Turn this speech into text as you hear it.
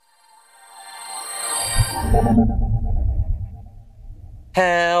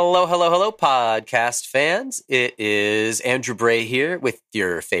Hello, hello, hello, podcast fans. It is Andrew Bray here with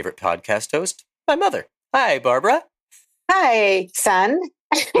your favorite podcast host, my mother. Hi, Barbara. Hi, son.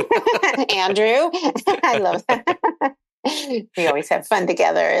 Andrew. I love that. We always have fun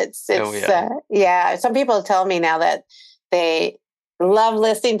together. Yeah. Some people tell me now that they love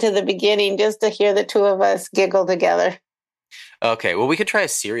listening to the beginning just to hear the two of us giggle together. Okay, well, we could try a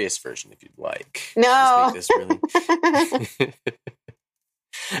serious version if you'd like. No. Just make this really...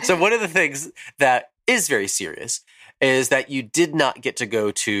 So one of the things that is very serious is that you did not get to go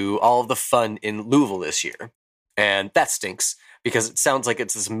to all of the fun in Louisville this year. And that stinks because it sounds like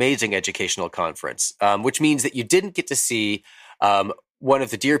it's this amazing educational conference, which means that you didn't get to see one of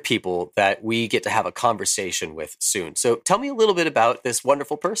the dear people that we get to have a conversation with soon. So tell me a little bit about this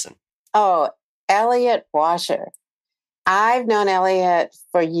wonderful person. Oh, Elliot Washor. I've known Elliot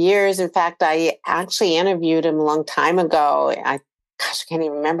for years. In fact, I actually interviewed him a long time ago. I can't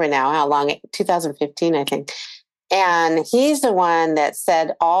even remember now how long, 2015, I think. And he's the one that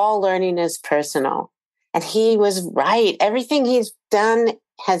said, all learning is personal. And he was right. Everything he's done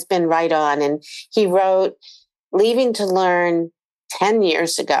has been right on. And he wrote Leaving to Learn 10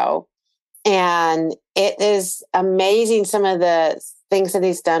 years ago. And it is amazing some of the things that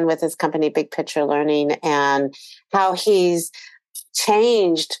he's done with his company, Big Picture Learning, and how he's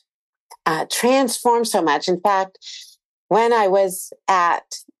changed, transformed so much. In fact, when I was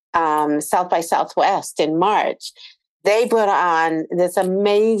at South by Southwest in March, they put on this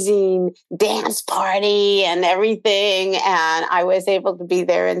amazing dance party and everything. And I was able to be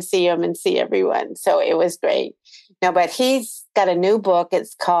there and see him and see everyone. So it was great. No, but he's got a new book.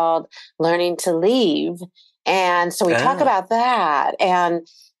 It's called Learning to Leave. And so we talk about that. And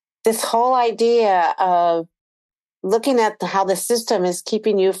this whole idea of looking at how the system is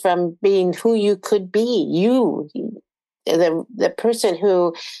keeping you from being who you could be, the person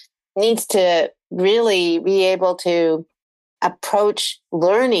who needs to really be able to approach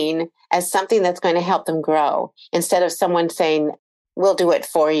learning as something that's going to help them grow instead of someone saying, we'll do it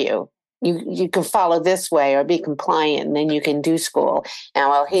for you. You can follow this way or be compliant and then you can do school. And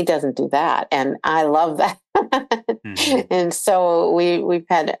well, he doesn't do that. And I love that. Mm-hmm. And so we've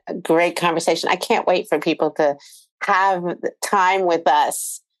had a great conversation. I can't wait for people to have time with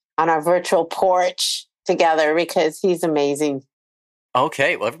us on our virtual porch together because he's amazing.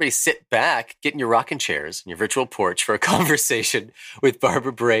 Okay, well, everybody sit back, get in your rocking chairs and your virtual porch for a conversation with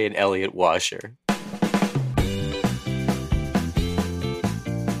Barbara Bray and Elliot Washor.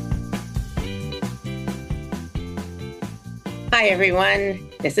 Hi, everyone.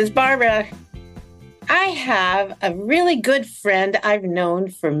 This is Barbara. I have a really good friend I've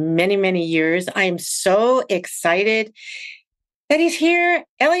known for many, many years. I am so excited that he's here.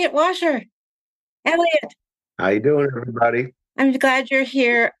 Elliot Washor. Elliot. How you doing, everybody? I'm glad you're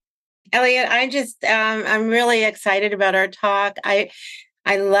here. Elliot, I'm really excited about our talk. I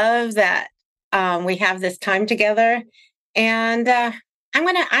love that we have this time together. And I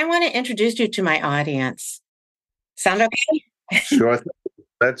want to introduce you to my audience. Sound okay? Sure.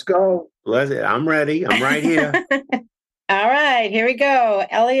 Let's go. I'm ready. I'm right here. All right, here we go.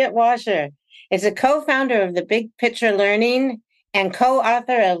 Elliot Washor is a co-founder of the Big Picture Learning and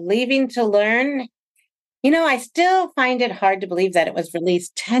co-author of Leaving to Learn. You know, I still find it hard to believe that it was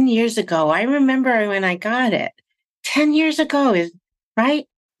released 10 years ago. I remember when I got it. 10 years ago, right?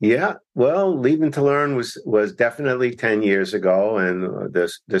 Yeah. Well, Leaving to Learn was definitely 10 years ago. And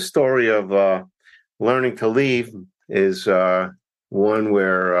the story of learning to leave is one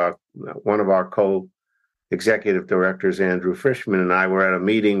where one of our co-executive directors, Andrew Frischman, and I were at a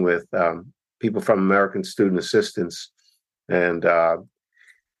meeting with people from American Student Assistance. And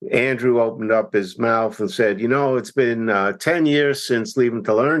Andrew opened up his mouth and said, you know, it's been 10 years since Leaving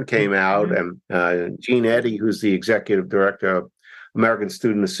to Learn came out. And Gene Eddy, who's the executive director of American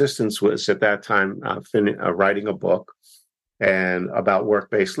Student Assistance, was at that time writing a book about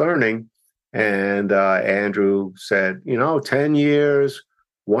work-based learning. And Andrew said, you know, 10 years,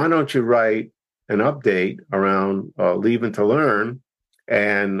 why don't you write an update around Leaving to Learn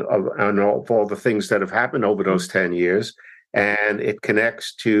and all the things that have happened over those 10 years. And it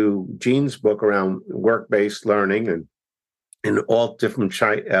connects to Gene's book around work-based learning and in all different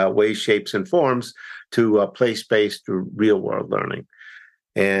ways, shapes, and forms to place-based real-world learning.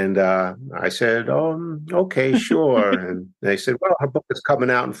 And I said, oh, okay, sure. And they said, well, her book is coming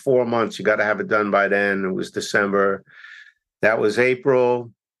out in 4 months. You got to have it done by then. It was December. That was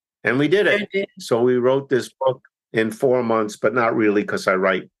April. And we did it. So we wrote this book in 4 months, but not really because I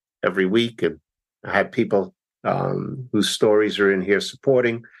write every week. And I had people whose stories are in here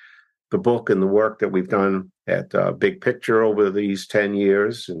supporting. the book and the work that we've done at Big Picture over these 10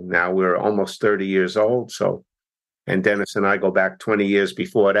 years. And now we're almost 30 years old. So, and Dennis and I go back 20 years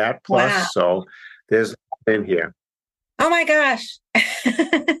before that plus. Wow. So there's been here. Oh my gosh.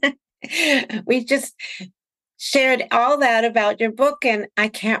 We just shared all that about your book, and I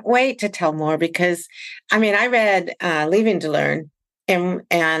can't wait to tell more because, I mean, I read Leaving to Learn, and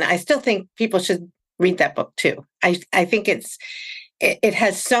I still think people should read that book too. I think it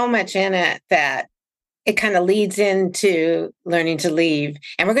has so much in it that it kind of leads into Learning to Leave,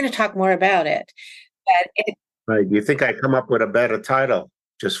 and we're going to talk more about it. But Right. You think I come up with a better title?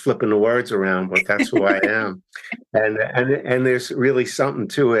 Just flipping the words around, but that's who I am. And there's really something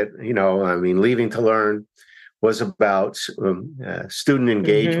to it. You know, I mean, Leaving to Learn was about student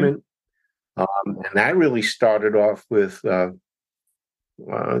engagement. And that really started off with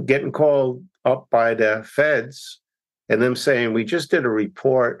getting called up by the feds and them saying, we just did a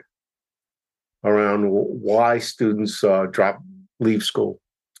report around why students leave school,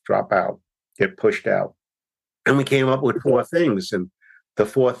 drop out, get pushed out. And we came up with 4 things. And the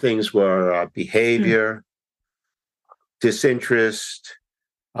 4 things were behavior, disinterest,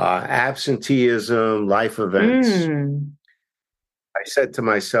 absenteeism, life events. I said to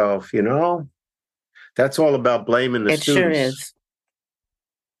myself, you know, that's all about blaming the students. Sure is.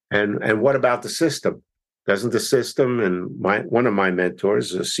 And what about the system? Doesn't the system, and one of my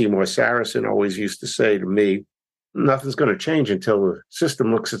mentors, Seymour Saracen, always used to say to me, nothing's going to change until the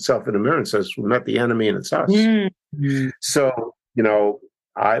system looks itself in the mirror and says, we met the enemy and it's us. So, you know,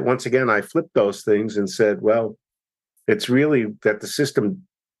 I flipped those things and said, well, it's really that the system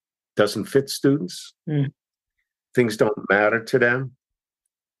doesn't fit students. Things don't matter to them.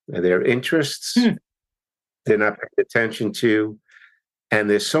 Their interests, they're not paying attention to. And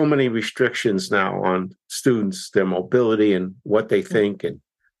there's so many restrictions now on students, their mobility and what they think. And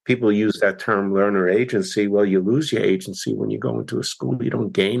people use that term learner agency. Well, you lose your agency when you go into a school. You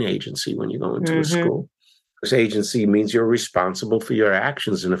don't gain agency when you go into a school. Because agency means you're responsible for your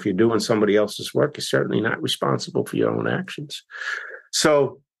actions. And if you're doing somebody else's work, you're certainly not responsible for your own actions.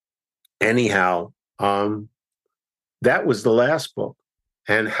 So anyhow, that was the last book,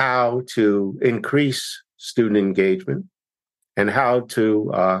 and how to increase student engagement and how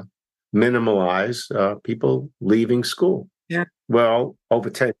to minimize people leaving school. Yeah. Well, over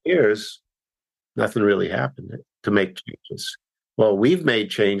 10 years, nothing really happened to make changes. Well, we've made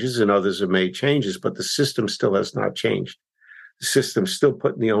changes and others have made changes, but the system still has not changed. The system's still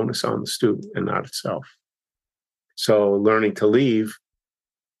putting the onus on the student and not itself. So Learning to Leave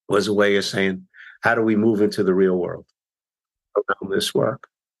was a way of saying, how do we move into the real world around this work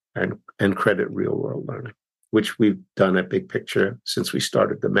and credit real world learning, which we've done at Big Picture since we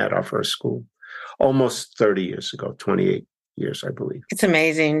started the Met, our first school, almost 30 years ago, 28 years, I believe. It's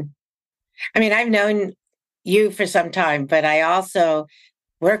amazing. I mean, I've known you for some time, but I also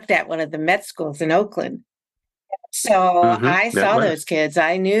worked at one of the Met schools in Oakland. So I saw those kids.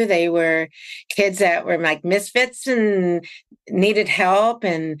 I knew they were kids that were like misfits and needed help.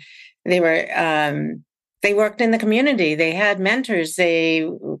 And they worked in the community. They had mentors.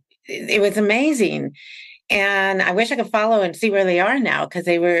 It was amazing. And I wish I could follow and see where they are now, because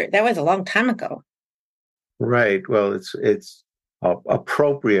that was a long time ago. Right. Well, it's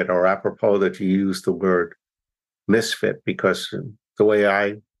appropriate or apropos that you use the word misfit, because the way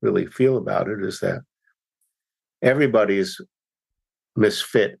I really feel about it is that everybody's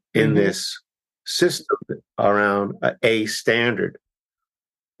misfit in this system around a standard,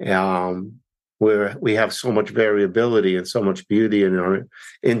 where we have so much variability and so much beauty in our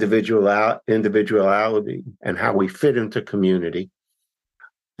individuality and how we fit into community.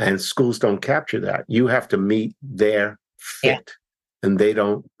 And schools don't capture that. You have to meet their fit, and they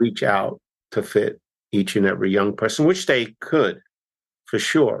don't reach out to fit each and every young person, which they could, for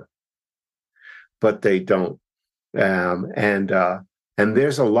sure, but they don't. And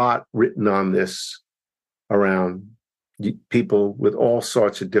there's a lot written on this around people with all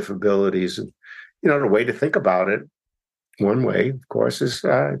sorts of disabilities. And, you know, the way to think about it, one way, of course, is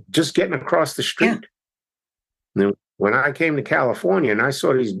just getting across the street. Yeah. When I came to California and I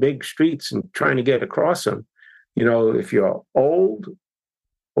saw these big streets and trying to get across them, you know, if you're old,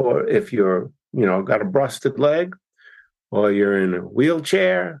 or if you're, you know, got a busted leg, or you're in a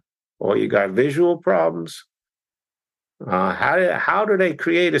wheelchair, or you got visual problems, how do they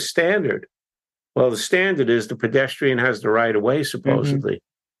create a standard? Well, the standard is the pedestrian has the right of way, supposedly.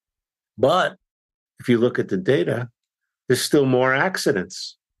 But if you look at the data, there's still more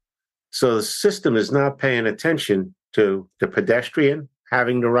accidents. So the system is not paying attention to the pedestrian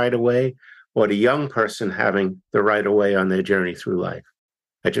having the right of way, or the young person having the right of way on their journey through life.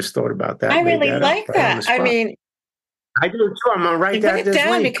 I just thought about that, I made really that up like right on the that. I spot. mean, I do too. I'm going to write put that it this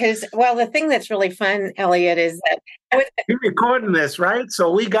down week. because, well, the thing that's really fun, Elliot, is that You're recording this, right?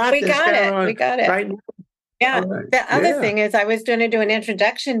 So we got we this got down it. on We got it. right now. Yeah. All right. The other Yeah. thing is I was going to do an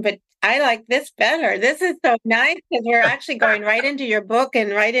introduction, but I like this better. This is so nice because we're actually going right into your book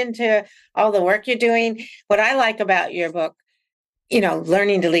and right into all the work you're doing. What I like about your book,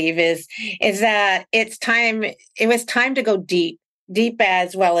 Learning to Leave is that it was time to go deep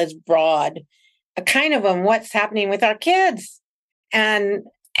as well as broad, a kind of on what's happening with our kids. And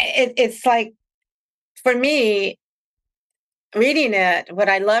it's like, for me, reading it, what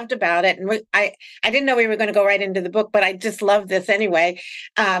I loved about it, and I didn't know we were going to go right into the book, but I just love this anyway,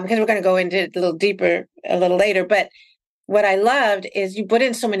 because we're going to go into it a little deeper a little later. But what I loved is you put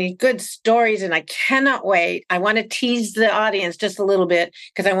in so many good stories, and I cannot wait. I want to tease the audience just a little bit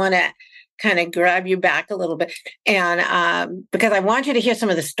because I want to kind of grab you back a little bit, and because I want you to hear some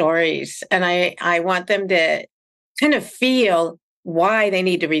of the stories, and I want them to kind of feel why they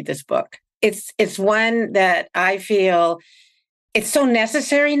need to read this book. It's one that I feel it's so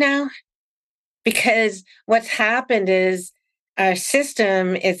necessary now, because what's happened is our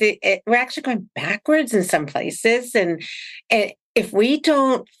system is we're actually going backwards in some places, and if we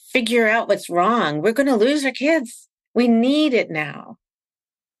don't figure out what's wrong, we're going to lose our kids. We need it now.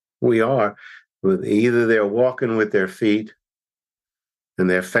 We are. Either they're walking with their feet, and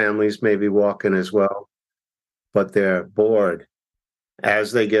their families may be walking as well, but they're bored.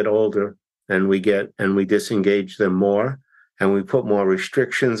 As they get older, and we disengage them more, and we put more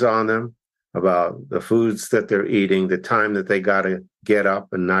restrictions on them about the foods that they're eating, the time that they got to get up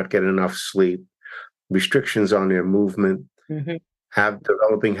and not get enough sleep, restrictions on their movement, have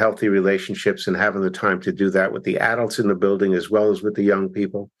developing healthy relationships and having the time to do that with the adults in the building as well as with the young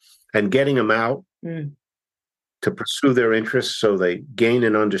people, and getting them out to pursue their interests so they gain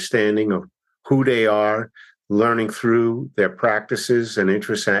an understanding of who they are, learning through their practices and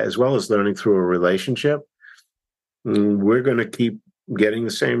interests, as well as learning through a relationship. We're going to keep getting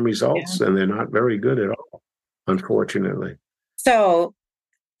the same results, and they're not very good at all, unfortunately. So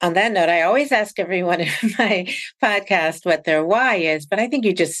on that note, I always ask everyone in my podcast what their why is, but I think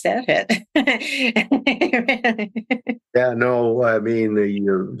you just said it. Yeah, no, I mean,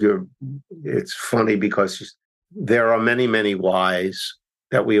 it's funny because there are many, many whys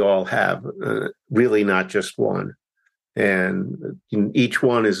that we all have, really not just one. And each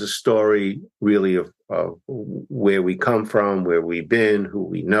one is a story really of where we come from, where we've been, who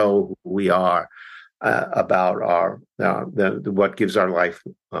we know, who we are, about what gives our life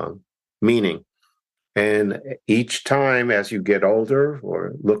meaning. And each time as you get older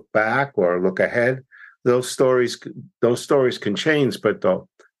or look back or look ahead, those stories can change, but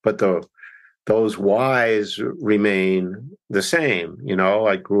those whys remain the same.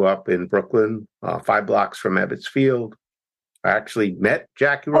 I grew up in Brooklyn, 5 blocks from Ebbets Field. I actually met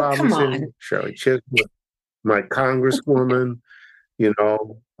Jackie Robinson, Shirley Chisholm, my congresswoman.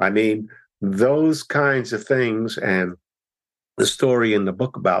 I mean, those kinds of things. And the story in the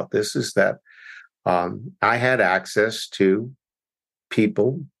book about this is that I had access to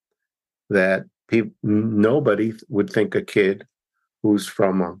people that nobody would think a kid who's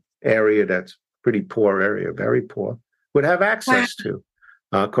from an area that's pretty poor area, very poor, would have access to.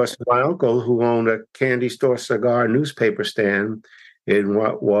 Of course, my uncle, who owned a candy store, cigar, newspaper stand in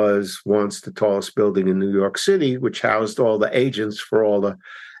what was once the tallest building in New York City, which housed all the agents for all the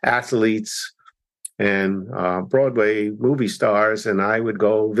athletes and Broadway movie stars, and I would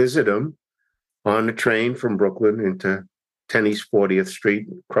go visit him on the train from Brooklyn into 10 East 40th Street,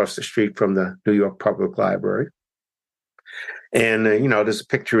 across the street from the New York Public Library. And, there's a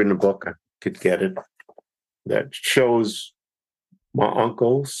picture in the book, I could get it, that shows my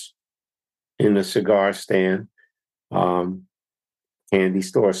uncles in the cigar stand, candy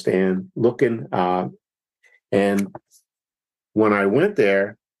store stand, looking. And when I went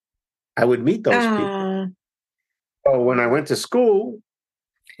there, I would meet those people. So when I went to school,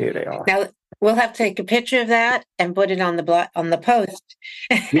 here they are. Now, we'll have to take a picture of that and put it on the post.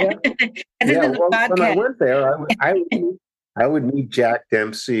 Yeah. When I went there, I would meet Jack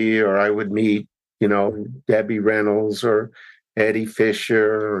Dempsey, or I would meet, Debbie Reynolds or Eddie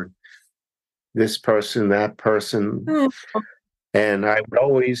Fisher, or this person, that person. And I would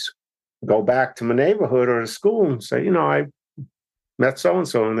always go back to my neighborhood or to school and say, I met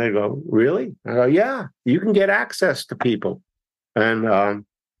so-and-so. And they go, really? I go, yeah, you can get access to people. And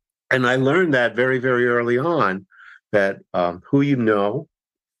I learned that very, very early on, that who you know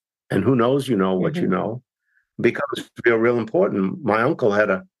and who knows what you know becomes real important.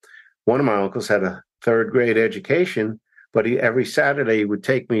 One of my uncles had a 3rd grade education, But every Saturday he would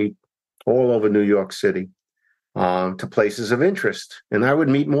take me all over New York City to places of interest, and I would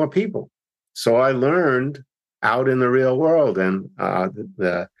meet more people. So I learned out in the real world. And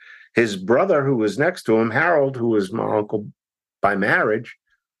his brother, who was next to him, Harold, who was my uncle by marriage,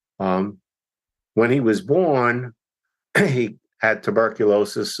 when he was born, he had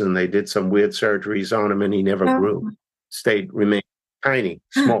tuberculosis, and they did some weird surgeries on him, and he never grew. Remained tiny,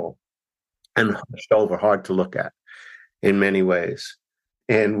 small, and hunched over, hard to look at in many ways.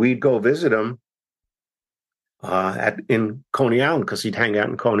 And we'd go visit him in Coney Island, because he'd hang out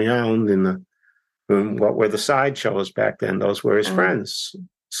in Coney Island in what were the sideshows back then. Those were his friends.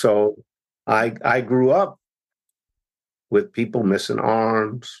 So I grew up with people missing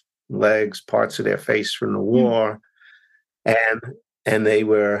arms, legs, parts of their face from the war, and they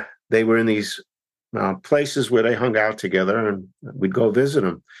were in these places where they hung out together, and we'd go visit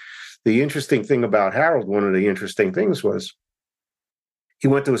them. The interesting thing about Harold, one of the interesting things was, he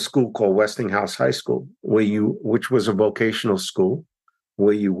went to a school called Westinghouse High School, which was a vocational school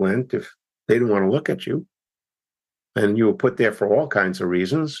where you went if they didn't want to look at you. And you were put there for all kinds of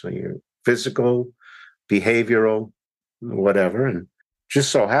reasons, physical, behavioral, whatever. And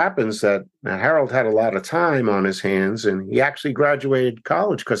just so happens that Harold had a lot of time on his hands, and he actually graduated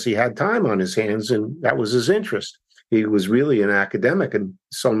college because he had time on his hands, and that was his interest. He was really an academic in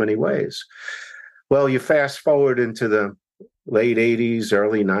so many ways. Well, you fast forward into the late 80s,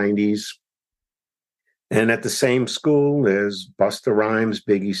 early 90s. And at the same school, there's Busta Rhymes,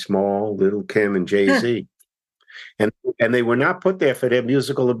 Biggie Small, Little Kim, and Jay-Z. And they were not put there for their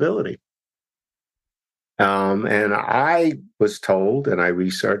musical ability. And I was told, and I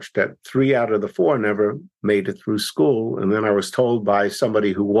researched, that 3 out of the 4 never made it through school. And then I was told by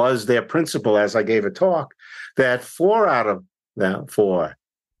somebody who was their principal as I gave a talk that 4 out of the 4,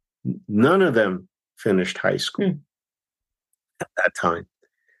 none of them finished high school at that time.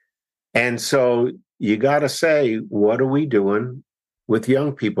 And so you got to say, what are we doing with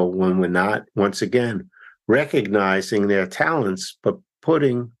young people when we're not, once again, recognizing their talents, but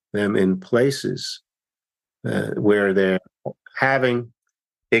putting them in places where they're having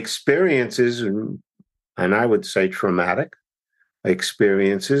experiences, and I would say traumatic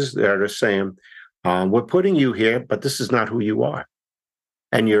experiences that are saying, we're putting you here, but this is not who you are.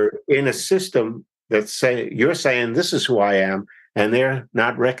 And you're in a system you're saying, this is who I am, and they're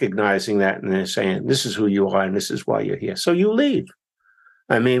not recognizing that, and they're saying, this is who you are, and this is why you're here. So you leave.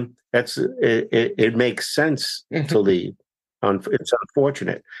 I mean, it makes sense to leave. It's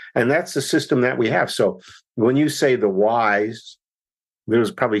unfortunate. And that's the system that we have. So when you say the whys,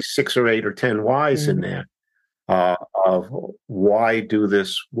 there's probably 6 or 8 or 10 whys in there of why do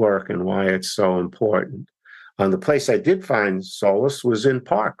this work and why it's so important. The place I did find solace was in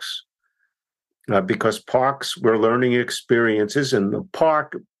parks. Because parks were learning experiences, and the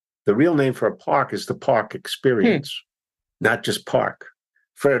park, the real name for a park is the park experience, not just park.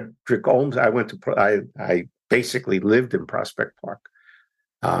 Frederick Olms, I basically lived in Prospect Park,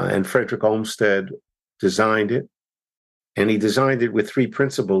 and Frederick Olmsted designed it, and he designed it with 3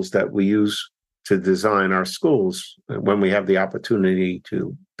 principles that we use to design our schools when we have the opportunity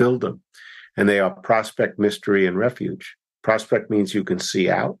to build them, and they are prospect, mystery, and refuge. Prospect means you can see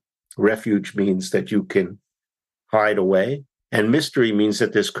out. Refuge means that you can hide away. And mystery means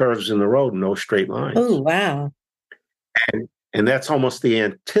that there's curves in the road, no straight lines. Oh, wow. And that's almost the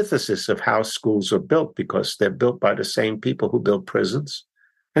antithesis of how schools are built, because they're built by the same people who build prisons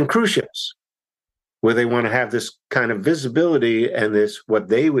and cruise ships, where they want to have this kind of visibility and this, what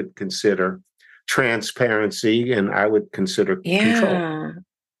they would consider transparency, and I would consider control.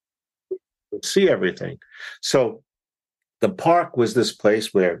 See everything. So the park was this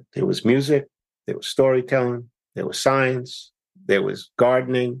place where there was music, there was storytelling, there was science, there was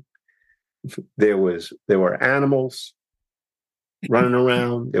gardening, there were animals running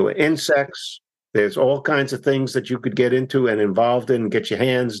around, there were insects. There's all kinds of things that you could get into and involved in and get your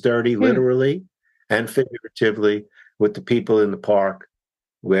hands dirty, literally and figuratively, with the people in the park,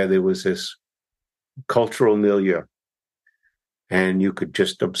 where there was this cultural milieu. And you could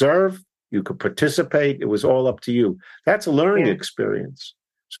just observe, you could participate. It was all up to you. That's a learning experience.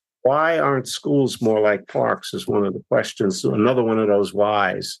 Why aren't schools more like parks is one of the questions. Another one of those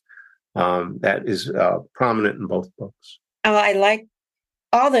whys that is prominent in both books. Oh, I like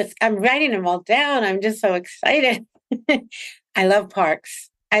all this. I'm writing them all down. I'm just so excited. I love parks.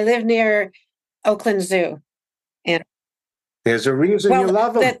 I live near Oakland Zoo. And there's a reason you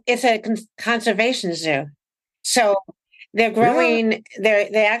love them. It's a conservation zoo. So they're growing,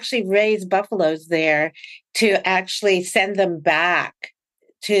 they actually raise buffaloes there to actually send them back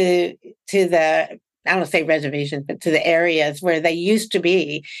to the I don't say reservations, but to the areas where they used to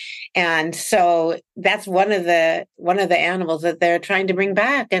be. And so that's one of the animals that they're trying to bring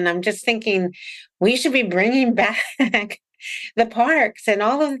back. And I'm just thinking we should be bringing back the parks and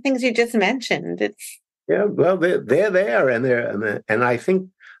all of the things you just mentioned. It's well, they're there, and I think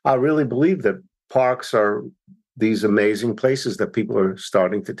I really believe that parks are these amazing places that people are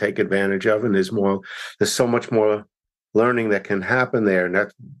starting to take advantage of, and there's so much more learning that can happen there, and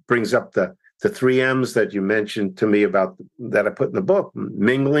that brings up the three M's that you mentioned to me about that I put in the book: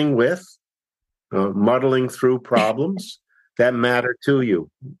 mingling with, muddling through problems that matter to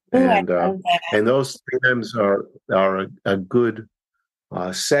you, and those three M's are a good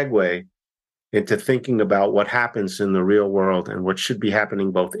segue into thinking about what happens in the real world and what should be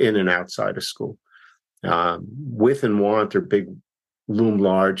happening both in and outside of school. With and want are loom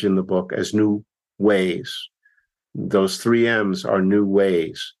large in the book as new ways. Those three M's are new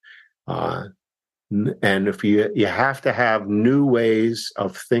ways. And if you have to have new ways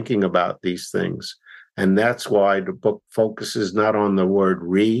of thinking about these things. And that's why the book focuses not on the word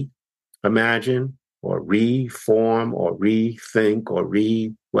reimagine or reform or rethink or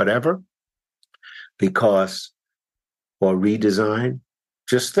whatever, or redesign.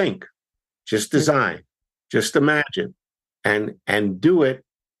 Just think, just design, just imagine, and do it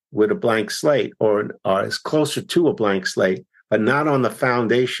with a blank slate or as closer to a blank slate, but not on the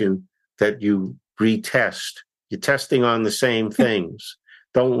foundation that you retest. You're testing on the same things.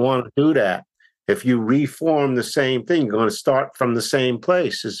 Don't want to do that. If you reform the same thing, you're going to start from the same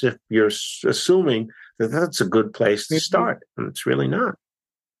place, as if you're assuming that that's a good place to start, and it's really not.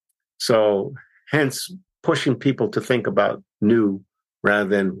 So hence pushing people to think about new rather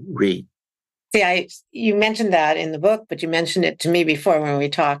than re. See, you mentioned that in the book, but you mentioned it to me before when we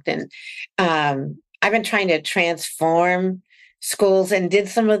talked, and I've been trying to transform schools and did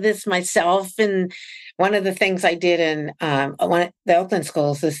some of this myself. And one of the things I did in the Oakland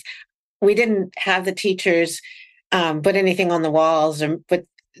schools is we didn't have the teachers put anything on the walls or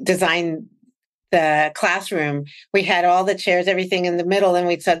design the classroom. We had all the chairs, everything in the middle, and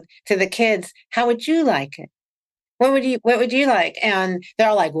we said to the kids, "How would you like it? What would you like?" And they're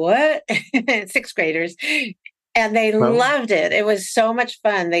all like, "What?" Sixth graders, and they loved it. It was so much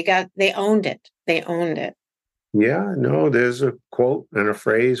fun. They owned it. They owned it. Yeah, no, there's a quote and a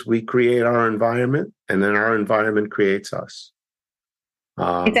phrase: "We create our environment, and then our environment creates us."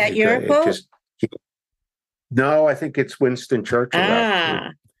 Is that your quote? No, I think it's Winston Churchill.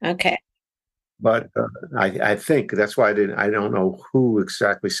 Actually. Okay. But I think that's why I don't know who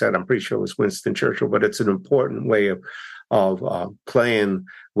exactly said. I'm pretty sure it was Winston Churchill. But it's an important way of playing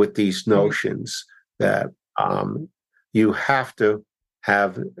with these notions that you have to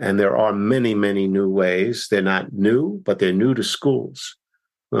have, and there are many, many new ways. They're not new, but they're new to schools.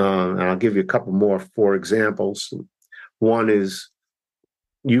 And I'll give you a couple more, for examples. One is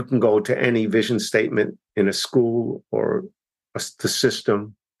you can go to any vision statement in a school or the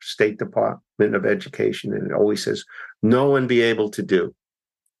system, State Department of Education, and it always says, know and be able to do.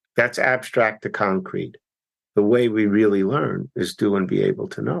 That's abstract to concrete. The way we really learn is do and be able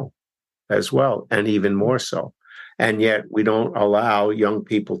to know as well, and even more so. And yet we don't allow young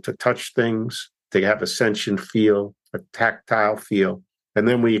people to touch things, to have a sentient feel, a tactile feel, and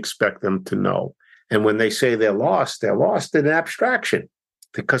then we expect them to know. And when they say they're lost in abstraction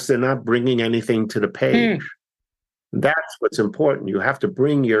because they're not bringing anything to the page. That's what's important. You have to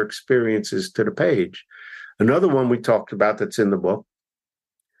bring your experiences to the page. Another one we talked about that's in the book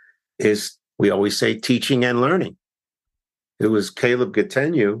is, we always say, teaching and learning. It was Caleb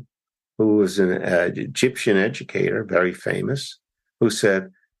Gatenu, who was an Egyptian educator, very famous, who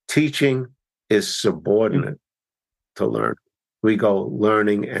said, teaching is subordinate to learning. We go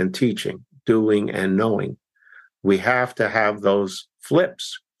learning and teaching, doing and knowing. We have to have those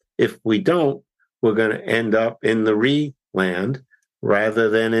flips. If we don't, we're going to end up in the re-land rather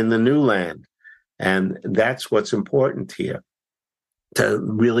than in the new land. And that's what's important here, to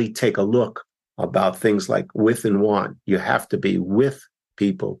really take a look about things like with and want. You have to be with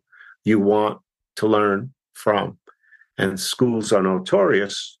people you want to learn from. And schools are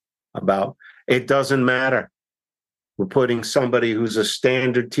notorious about, it doesn't matter. We're putting somebody who's a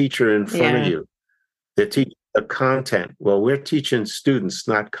standard teacher in front of you. They're teaching the content. Well, we're teaching students,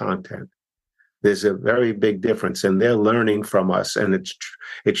 not content. There's a very big difference, and they're learning from us, and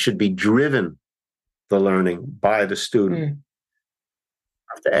it should be driven, the learning, by the student. You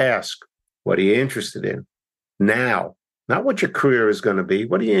have to ask, what are you interested in now? Not what your career is going to be.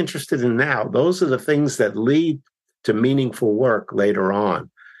 What are you interested in now? Those are the things that lead to meaningful work later on,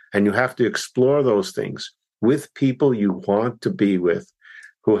 and you have to explore those things with people you want to be with,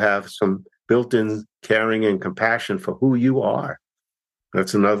 who have some built-in caring and compassion for who you are.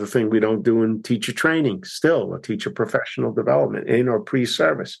 That's another thing we don't do in teacher training still, or teacher professional development, in or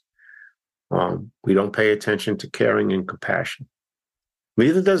pre-service. We don't pay attention to caring and compassion.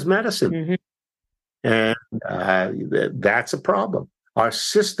 Neither does medicine. Mm-hmm. And that's a problem. Our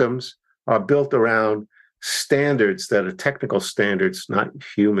systems are built around standards that are technical standards, not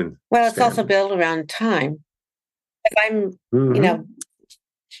human Well, it's standards. also built around time. If I'm, Mm-hmm.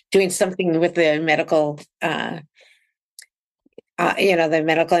 doing something with the medical, the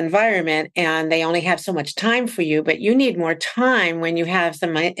medical environment, and they only have so much time for you, but you need more time when you have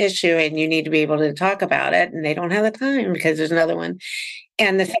some issue and you need to be able to talk about it, and they don't have the time because there's another one.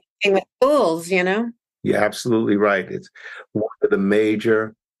 And the same thing with schools, You're absolutely right. It's one of the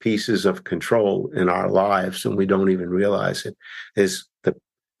major pieces of control in our lives, and we don't even realize it, is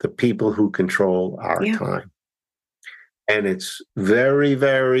the people who control our time. And it's very,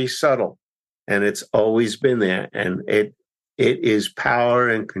 very subtle, and it's always been there. And it is power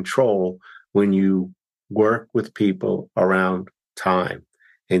and control when you work with people around time.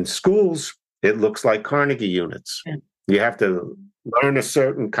 In schools, it looks like Carnegie units. Yeah. You have to learn a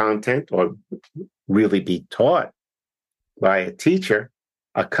certain content or really be taught by a teacher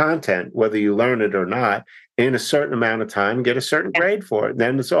a content, whether you learn it or not, in a certain amount of time and get a certain grade for it.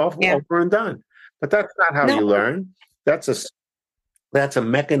 Then it's all over and done. But that's not how you learn. That's a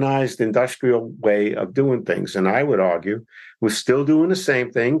mechanized industrial way of doing things. And I would argue we're still doing the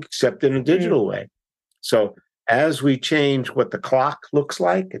same thing, except in a digital way. So as we change what the clock looks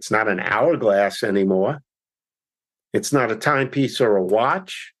like, it's not an hourglass anymore. It's not a timepiece or a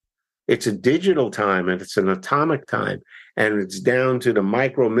watch. It's a digital time, and it's an atomic time. And it's down to the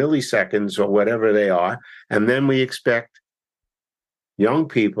micro milliseconds or whatever they are. And then we expect young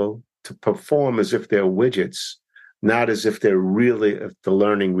people to perform as if they're widgets, not as if if the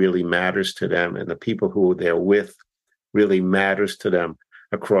learning really matters to them and the people who they're with really matters to them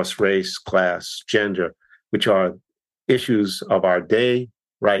across race, class, gender, which are issues of our day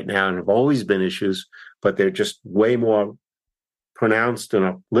right now and have always been issues, but they're just way more pronounced and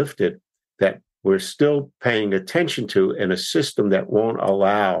uplifted that we're still paying attention to in a system that won't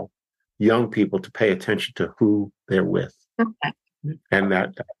allow young people to pay attention to who they're with. And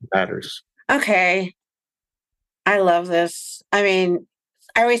that matters. Okay. I love this. I mean,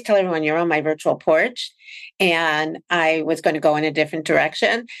 I always tell everyone you're on my virtual porch, and I was going to go in a different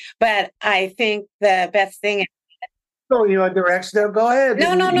direction, but I think the best thing. Go in your direction. Go ahead.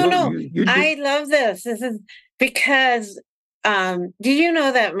 No. I love this. This is because, do you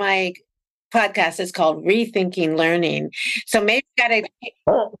know that my podcast is called Rethinking Learning? So maybe I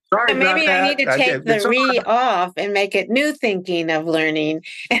need to take the off and make it new thinking of learning.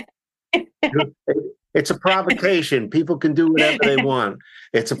 It's a provocation. People can do whatever they want.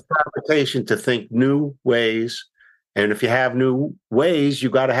 It's a provocation to think new ways. And if you have new ways, you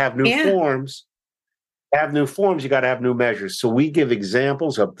got to have new forms. Have new forms, you got to have new measures. So we give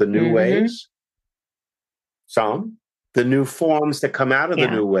examples of the new ways, the new forms that come out of the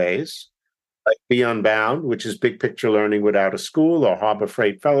new ways, like Be Unbound, which is big picture learning without a school, or Harbor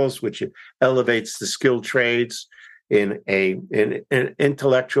Freight Fellows, which elevates the skilled trades in an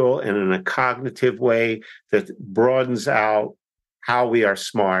intellectual and in a cognitive way that broadens out how we are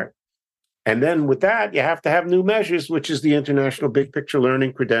smart. And then with that, you have to have new measures, which is the International Big Picture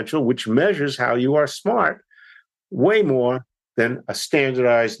Learning Credential, which measures how you are smart way more than a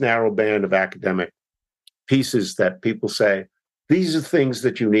standardized narrow band of academic pieces that people say, these are things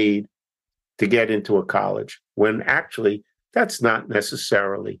that you need to get into a college, when actually that's not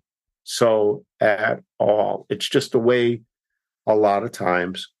necessarily so at all. It's just a way a lot of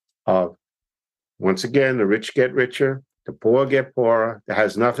times of, once again, the rich get richer, the poor get poorer. It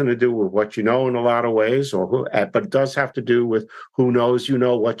has nothing to do with what you know in a lot of ways, but it does have to do with who knows you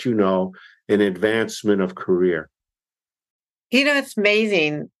know what you know in advancement of career. It's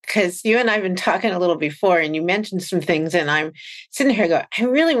amazing because you and I have been talking a little before, and you mentioned some things, and I'm sitting here going, I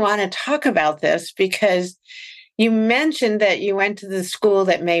really want to talk about this because you mentioned that you went to the school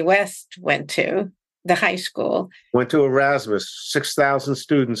that Mae West went to, the high school. Went to Erasmus, 6,000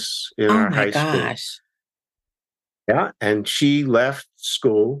 students in our high school. Oh my gosh. Yeah, and she left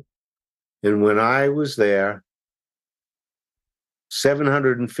school, and when I was there,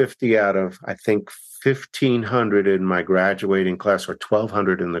 750 out of, I think, 1,500 in my graduating class, or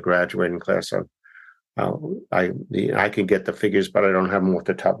 1,200 in the graduating class. I can get the figures, but I don't have them off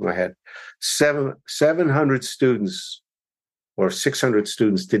the top of my head. 700 students or 600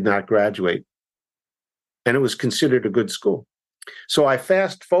 students did not graduate, and it was considered a good school. So I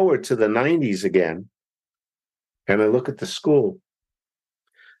fast forward to the 90s again, and I look at the school,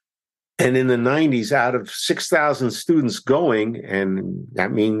 And in the 90s, out of 6,000 students going, and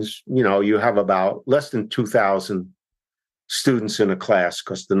that means, you have about less than 2,000 students in a class,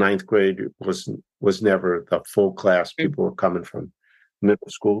 because the ninth grade was never the full class. People were coming from middle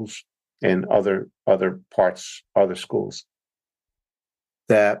schools and other schools.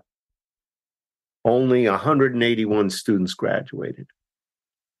 That only 181 students graduated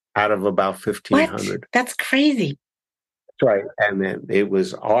out of about 1,500. What? That's crazy. That's right. And then it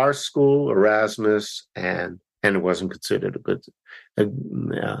was our school, Erasmus, and it wasn't considered a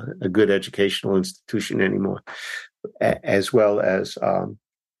good educational institution anymore, as well as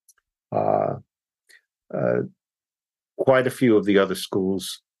quite a few of the other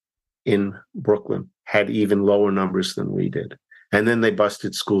schools in Brooklyn had even lower numbers than we did. And then they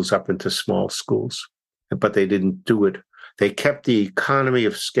busted schools up into small schools, but they didn't do it. They kept the economy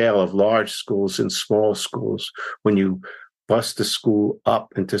of scale of large schools and small schools. When you bust a school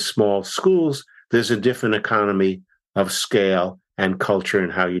up into small schools, there's a different economy of scale and culture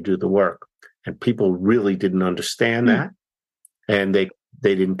and how you do the work. And people really didn't understand that. And they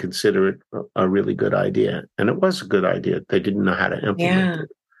didn't consider it a really good idea. And it was a good idea. They didn't know how to implement it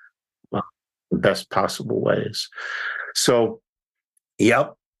the best possible ways. So,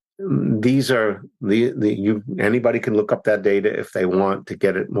 yep, these are anybody can look up that data if they want to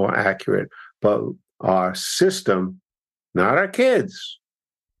get it more accurate. But our system, not our kids,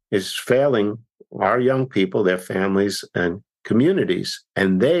 is failing our young people, their families, and communities.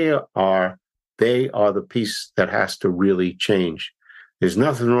 And they are the piece that has to really change. There's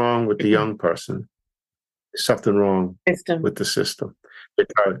nothing wrong with the young person. There's something wrong with the system.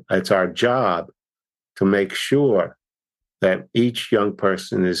 It's our job to make sure that each young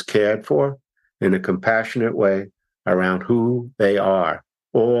person is cared for in a compassionate way around who they are,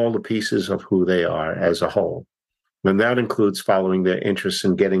 all the pieces of who they are as a whole. And that includes following their interests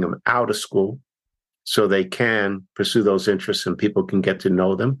and getting them out of school so they can pursue those interests and people can get to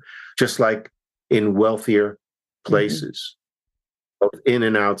know them, just like in wealthier places. Both in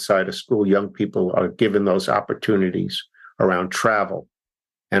and outside of school, young people are given those opportunities around travel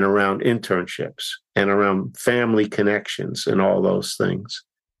and around internships and around family connections and all those things.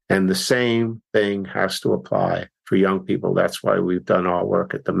 And the same thing has to apply for young people. That's why we've done our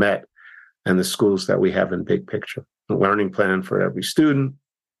work at the Met and the schools that we have in Big Picture. A learning plan for every student,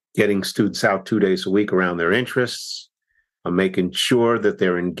 getting students out 2 days a week around their interests, making sure that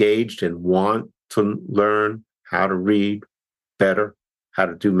they're engaged and want to learn how to read better, how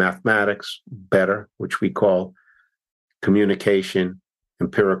to do mathematics better, which we call communication,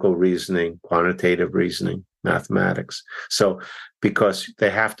 empirical reasoning, quantitative reasoning, mathematics. So, because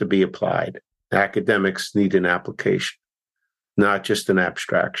they have to be applied. Academics need an application, not just an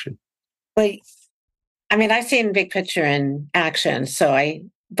abstraction. But I mean, I've seen Big Picture in action,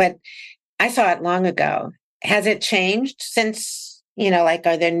 but I saw it long ago. Has it changed since,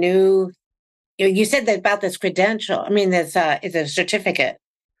 are there new, you said that about this credential. I mean, it's a certificate.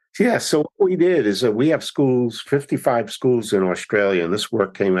 Yeah, so what we did is we have schools, 55 schools in Australia, and this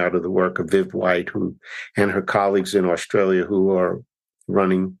work came out of the work of Viv White and her colleagues in Australia who are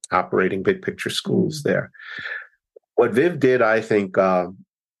operating Big Picture schools there. What Viv did, I think,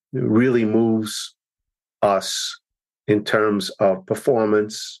 really moves us in terms of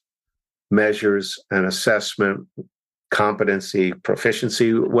performance, measures, and assessment, competency,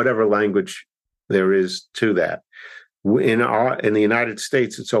 proficiency, whatever language there is to that. In the United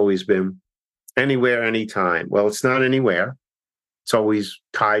States, it's always been anywhere, anytime. Well, it's not anywhere. It's always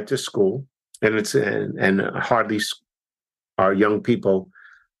tied to school, and hardly are young people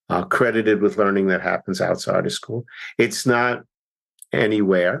credited with learning that happens outside of school. It's not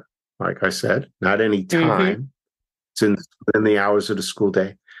anywhere, like I said, not any time. It's in the hours of the school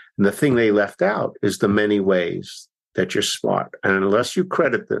day. And the thing they left out is the many ways that you're smart. And unless you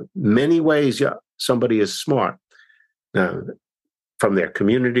credit the many ways somebody is smart, from their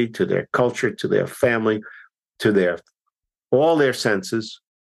community to their culture to their family to all their senses,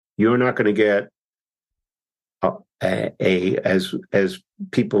 you're not going to get as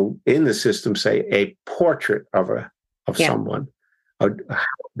people in the system say, a portrait of someone,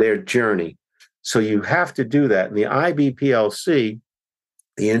 their journey. So you have to do that. And the IBPLC,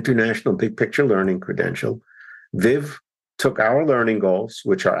 the International Big Picture Learning Credential, Viv took our learning goals,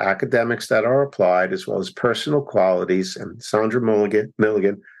 which are academics that are applied, as well as personal qualities, and Sandra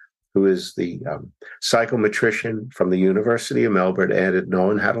Milligan, who is the psychometrician from the University of Melbourne, added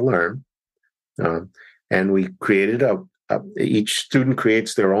knowing how to learn. And we created each student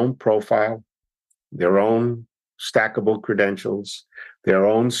creates their own profile, their own stackable credentials, their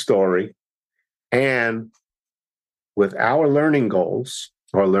own story. And with our learning goals,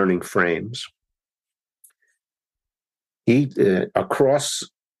 or learning frames. Across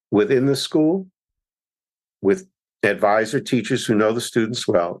within the school, with advisor teachers who know the students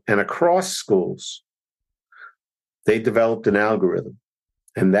well, and across schools, they developed an algorithm.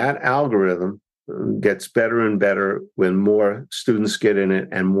 And that algorithm gets better and better when more students get in it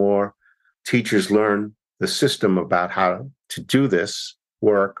and more teachers learn the system about how to do this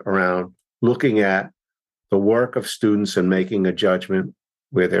work around looking at the work of students and making a judgment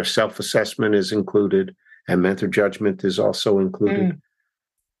where their self-assessment is included and mentor judgment is also included.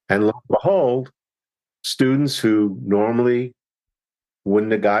 And lo and behold, students who normally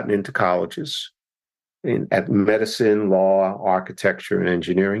wouldn't have gotten into colleges at medicine, law, architecture, and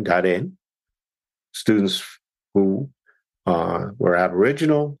engineering got in. Students who were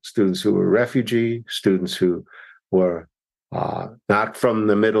Aboriginal, students who were refugee, students who were not from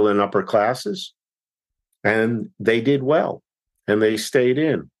the middle and upper classes, and they did well, and they stayed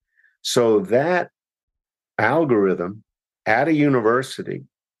in. So that algorithm at a university,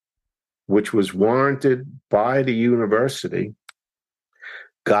 which was warranted by the university,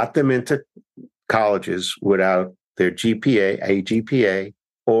 got them into colleges without their GPA, a GPA,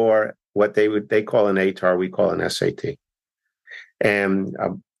 or what they call an ATAR, we call an SAT. And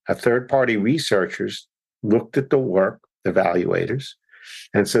a third-party researchers looked at the work, evaluators,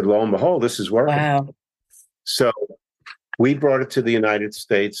 and said, lo and behold, this is working. Wow. So we brought it to the United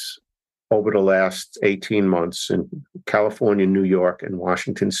States over the last 18 months in California, New York, and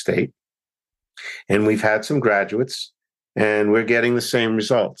Washington State. And we've had some graduates, and we're getting the same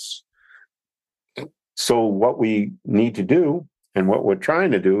results. So what we need to do, and what we're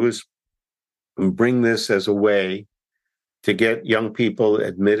trying to do, is bring this as a way to get young people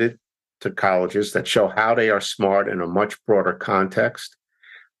admitted to colleges that show how they are smart in a much broader context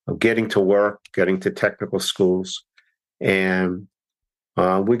of getting to work, getting to technical schools. And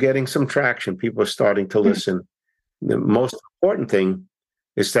we're getting some traction. People are starting to listen. The most important thing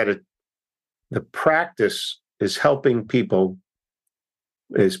is that the practice is helping people,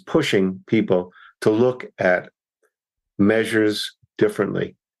 is pushing people to look at measures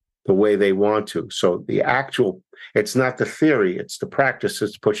differently, the way they want to. So it's not the theory, it's the practice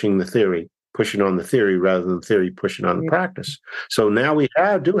that's pushing the theory, pushing on the theory rather than theory pushing on the practice. So now we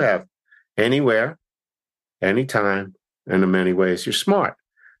do have anywhere, anytime, and in many ways, you're smart.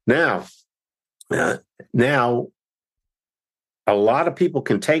 Now, a lot of people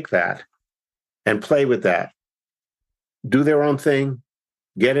can take that and play with that, do their own thing,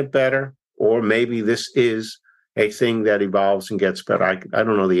 get it better, or maybe this is a thing that evolves and gets better. I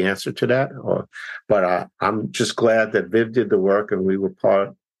don't know the answer to that, but I'm just glad that Viv did the work and we were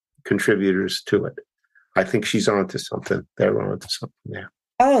contributors to it. I think she's onto something. They're onto something there.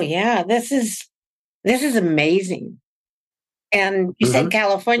 Oh yeah, this is amazing. And you said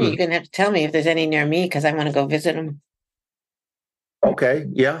California. You're gonna have to tell me if there's any near me because I want to go visit them. Okay,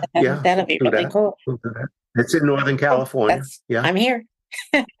 yeah, that'll be really cool. It's in Northern California. Yeah, I'm here.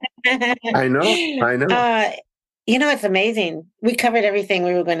 I know. It's amazing. We covered everything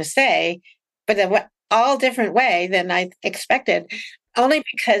we were going to say, but all different way than I expected. Only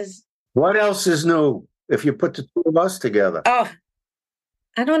because. What else is new if you put the two of us together? Oh,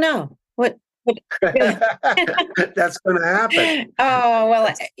 I don't know what. That's going to happen. Oh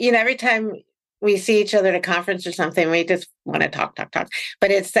well, every time we see each other at a conference or something, we just want to talk.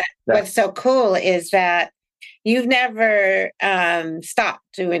 But it's what's so cool is that you've never stopped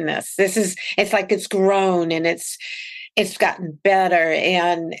doing this. It's like it's grown and it's gotten better.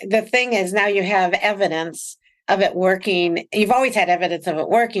 And the thing is, now you have evidence of it working. You've always had evidence of it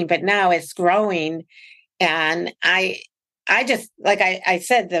working, but now it's growing. And I just, like I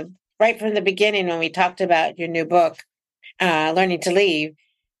said, right from the beginning when we talked about your new book, Learning to Leave,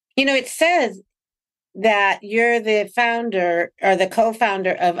 it says that you're the founder or the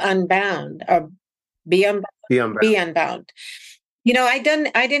co-founder of Unbound or Be Unbound. Be Unbound. I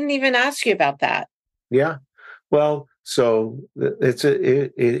didn't even ask you about that. Yeah. Well, so it's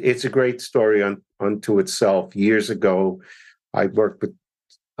a great story unto itself. Years ago, I worked with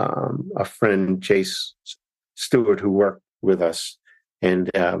a friend, Chase Stewart, who worked with us, and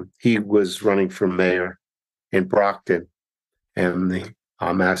he was running for mayor in Brockton and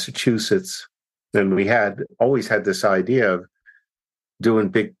Massachusetts. And we always had this idea of doing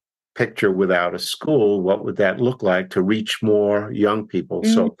big picture without a school. What would that look like to reach more young people?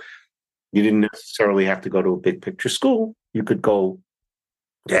 Mm-hmm. So you didn't necessarily have to go to a big picture school. You could go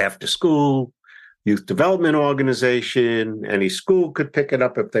after school, youth development organization, any school could pick it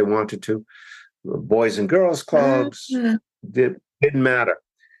up if they wanted to. Boys and girls clubs, didn't matter.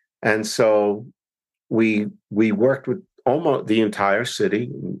 And so we worked with almost the entire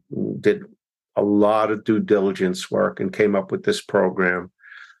city, did a lot of due diligence work and came up with this program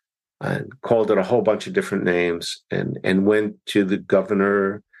and called it a whole bunch of different names and went to the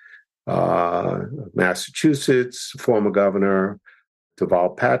governor of Massachusetts, former governor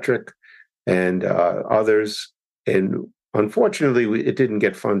Deval Patrick, and others. And unfortunately, it didn't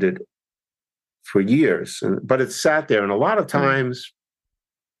get funded for years, but it sat there. And a lot of times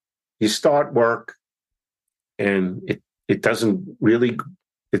you start work and it doesn't really,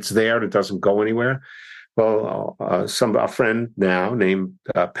 it's there and it doesn't go anywhere. Well, a friend now named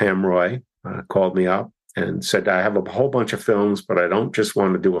Pam Roy called me up and said, I have a whole bunch of films, but I don't just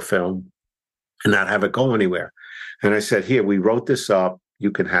want to do a film and not have it go anywhere. And I said, here, we wrote this up.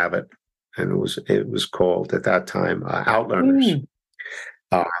 You can have it. And it was called at that time Outlearners.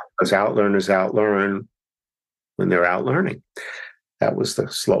 Because outlearners outlearn when they're outlearning. That was the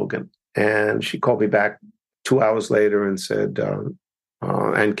slogan. And she called me back 2 hours later and said,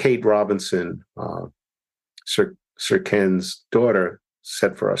 and Kate Robinson, Sir Ken's daughter,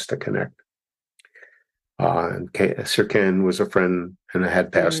 said for us to connect. And Sir Ken was a friend and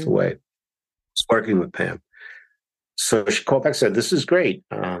had passed away. I was working with Pam. So she called back and said, this is great.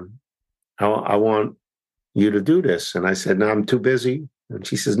 I want you to do this. And I said, no, I'm too busy. And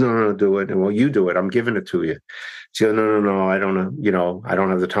she says, no, do it. And well, you do it. I'm giving it to you. She said, no, I don't know. I don't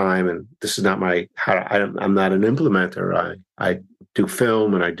have the time. And this is not I'm not an implementer. I do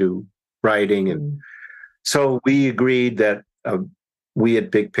film and I do writing. And so we agreed that we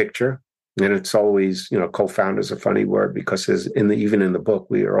at Big Picture, and it's always, co-founder is a funny word because even in the book,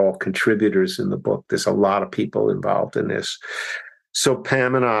 we are all contributors in the book. There's a lot of people involved in this. So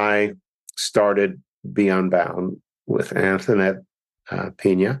Pam and I started Beyond Bound with Antoinette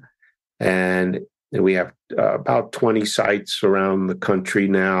Pena, and we have about 20 sites around the country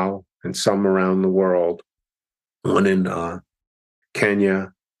now and some around the world. One in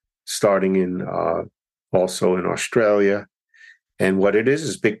Kenya, starting in also in Australia. And what it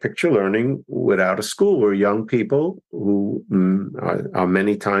is big picture learning without a school, where young people who are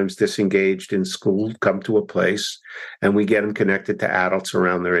many times disengaged in school come to a place and we get them connected to adults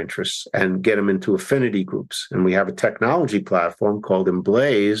around their interests and get them into affinity groups. And we have a technology platform called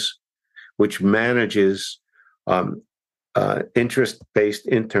Emblaze, which manages interest-based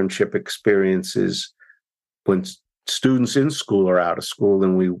internship experiences when students in school are out of school.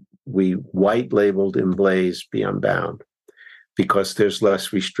 And we white labeled Emblaze Beyond Bound, because there's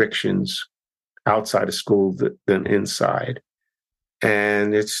less restrictions outside of school than inside.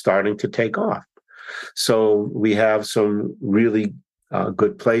 And it's starting to take off. So we have some really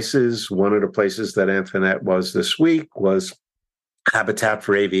good places. One of the places that Antoinette was this week was Habitat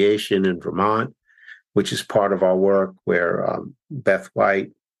for Aviation in Vermont, which is part of our work, where Beth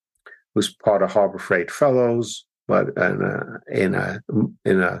White, who's part of Harbor Freight Fellows, but in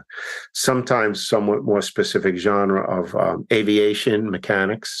a sometimes somewhat more specific genre of aviation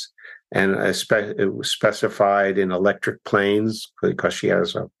mechanics, and it was specified in electric planes because she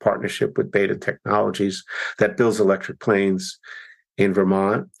has a partnership with Beta Technologies that builds electric planes in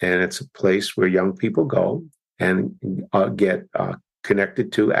Vermont, and it's a place where young people go and get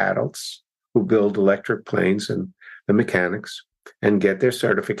connected to adults who build electric planes and the mechanics, and get their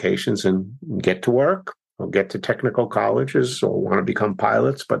certifications and get to work, or get to technical colleges, or want to become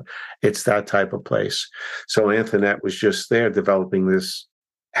pilots, but it's that type of place. So Antoinette was just there developing this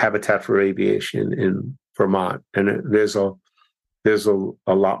Habitat for Aviation in Vermont. And there's a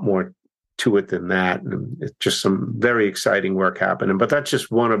lot more to it than that. And it's just some very exciting work happening, but that's just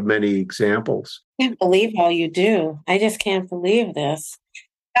one of many examples. I can't believe all you do. I just can't believe this.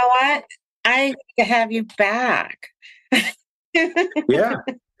 You know what? I need to have you back. Yeah.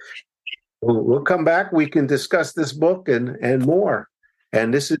 We'll come back. We can discuss this book and more.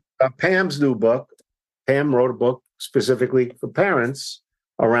 And this is Pam's new book. Pam wrote a book specifically for parents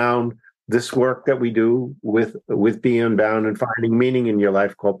around this work that we do with Beyond Bound and finding meaning in your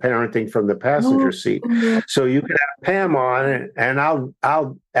life, called Parenting from the Passenger Seat. So you can have Pam on, and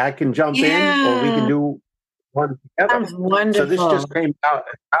I can jump in, or we can do one together. Sounds wonderful. So this just came out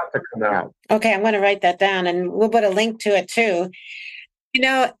to come out. Okay, I'm going to write that down, and we'll put a link to it too.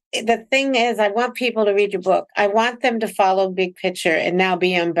 The thing is, I want people to read your book. I want them to follow Big Picture and now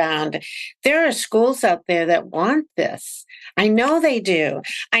Beyond Bound. There are schools out there that want this. I know they do.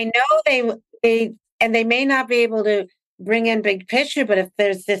 I know they may not be able to bring in Big Picture, but if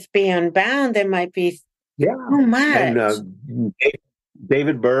there's this Beyond Bound, there might be so much. And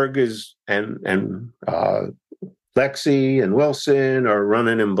David Berg and Lexi and Wilson are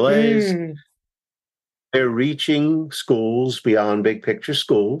running Emblaze. They're reaching schools beyond Big Picture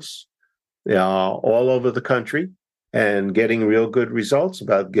schools all over the country. and getting real good results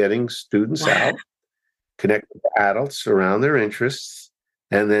about getting students out, connecting to adults around their interests,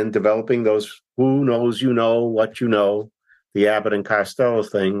 and then developing those who knows you know what you know, the Abbott and Costello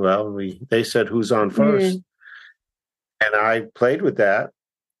thing. Well, they said who's on first. And I played with that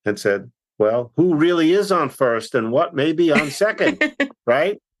and said, well, who really is on first and what may be on second,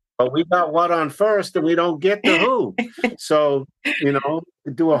 right? But we got what on first and we don't get the who. So,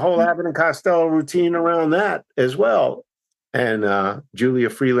 do a whole Abbott and Costello routine around that as well. And Julia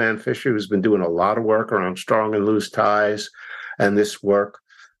Freeland Fisher, who's been doing a lot of work around strong and loose ties, and this work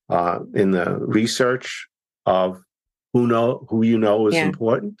in the research of who you know is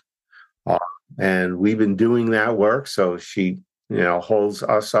important. And we've been doing that work. So she, holds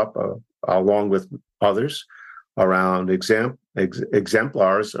us up along with others around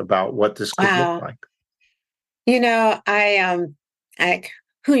exemplars about what this could look like.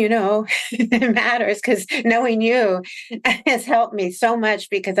 Who it matters, because knowing you has helped me so much,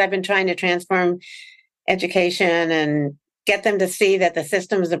 because I've been trying to transform education and get them to see that the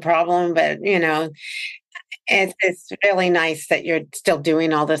system is a problem. But, it's really nice that you're still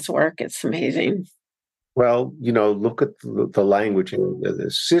doing all this work. It's amazing. Well, look at the language.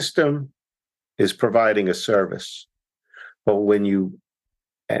 The system is providing a service, but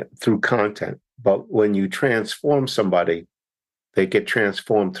through content, but when you transform somebody, they get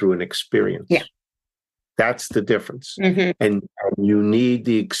transformed through an experience. Yeah. That's the difference. Mm-hmm. And you need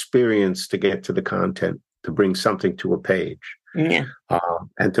the experience to get to the content, to bring something to a page. Yeah.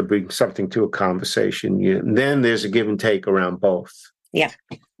 And to bring something to a conversation. Then there's a give and take around both. Yeah.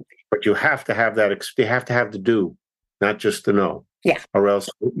 But you have to have that. You have to have the do, not just the know. Yeah. Or else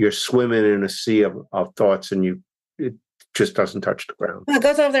you're swimming in a sea of thoughts, and it just doesn't touch the ground. Well, it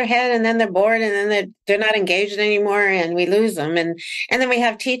goes over their head, and then they're bored, and then they're not engaged anymore, and we lose them. And then we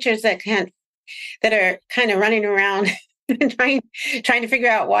have teachers that are kind of running around trying to figure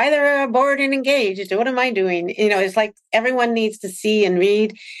out why they're bored and engaged. What am I doing? It's like everyone needs to see and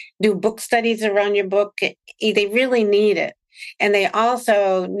read, do book studies around your book. They really need it. And they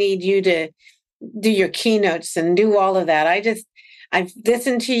also need you to do your keynotes and do all of that. I've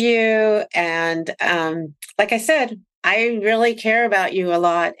listened to you, and like I said, I really care about you a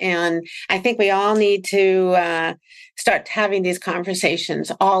lot. And I think we all need to start having these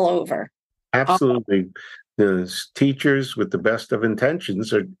conversations all over. Absolutely. The teachers with the best of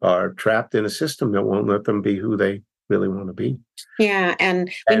intentions are trapped in a system that won't let them be who they really want to be. Yeah.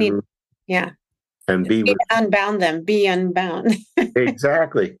 And we need, and unbound them, be unbound.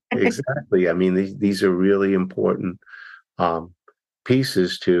 Exactly. I mean, these are really important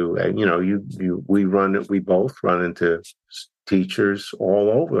pieces to, we both run into teachers all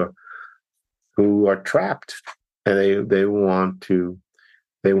over who are trapped, and they want to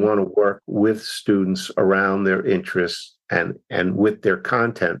work with students around their interests and with their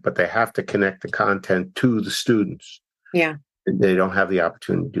content, but they have to connect the content to the students. Yeah. They don't have the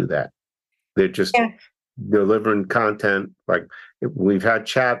opportunity to do that. They're just delivering content. Like, we've had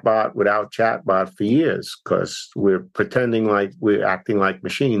chatbot without chatbot for years, because we're pretending like we're acting like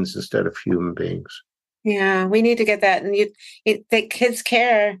machines instead of human beings. Yeah, we need to get that. And the kids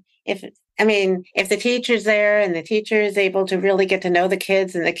care if the teacher's there, and the teacher is able to really get to know the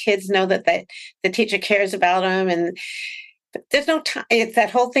kids, and the kids know that the teacher cares about them. And there's no time. It's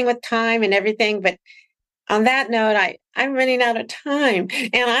that whole thing with time and everything. But on that note, I'm running out of time,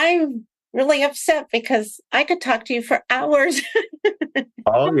 and I'm really upset because I could talk to you for hours.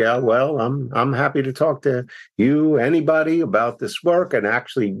 Oh yeah, well, I'm happy to talk to you, anybody, about this work, and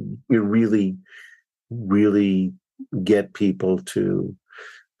actually, you really, really get people to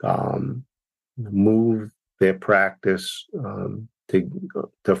move their practice to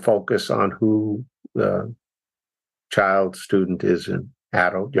focus on who the child, student is, an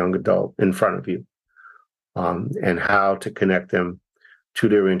adult, young adult in front of you, and how to connect them to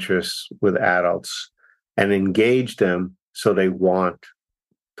their interests with adults and engage them so they want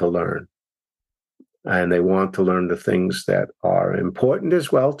to learn. And they want to learn the things that are important as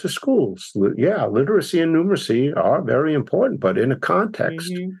well to schools. Yeah, literacy and numeracy are very important, but in a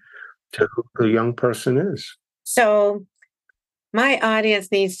context to who the young person is. So my audience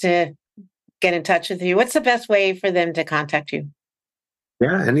needs to get in touch with you. What's the best way for them to contact you?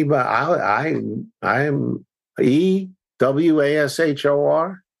 Yeah, anybody. I am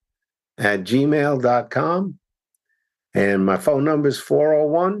EWASHOR@gmail.com. And my phone number is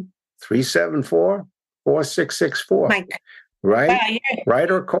 401-374-4664. Right?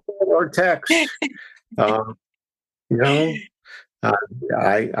 Write or call or text. I'll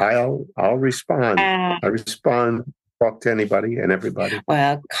respond. I respond, talk to anybody and everybody.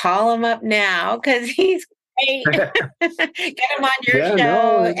 Well, call him up now, because he's great. Get him on your Yeah, show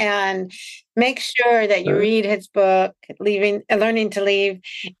no. and make sure that you read his book, Learning to Leave,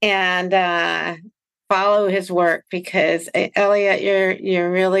 and follow his work because Elliot,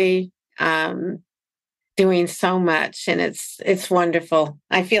 you're really doing so much, and it's wonderful.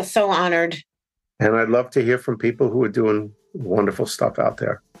 I feel so honored. And I'd love to hear from people who are doing wonderful stuff out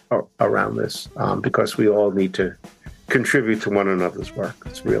there around this, because we all need to contribute to one another's work.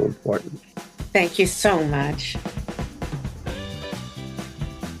 It's real important. Thank you so much.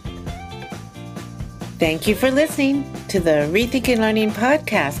 Thank you for listening to the Rethinking Learning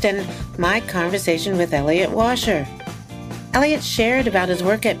podcast and my conversation with Elliot Washor. Elliot shared about his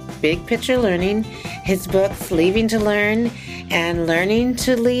work at Big Picture Learning, his books Leaving to Learn and Learning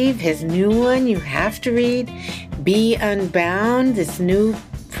to Leave, his new one you have to read, Be Unbound, this new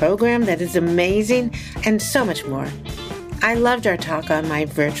program that is amazing, and so much more. I loved our talk on my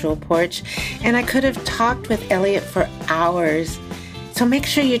virtual porch, and I could have talked with Elliot for hours. So make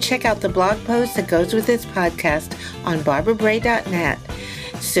sure you check out the blog post that goes with this podcast on barbarabray.net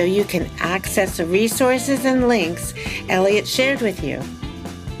so you can access the resources and links Elliot shared with you.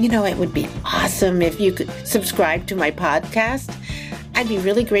 You know, it would be awesome if you could subscribe to my podcast. I'd be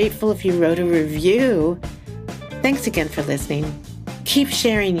really grateful if you wrote a review. Thanks again for listening. Keep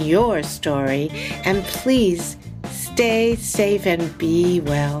sharing your story, and please stay safe and be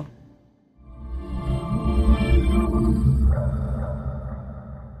well.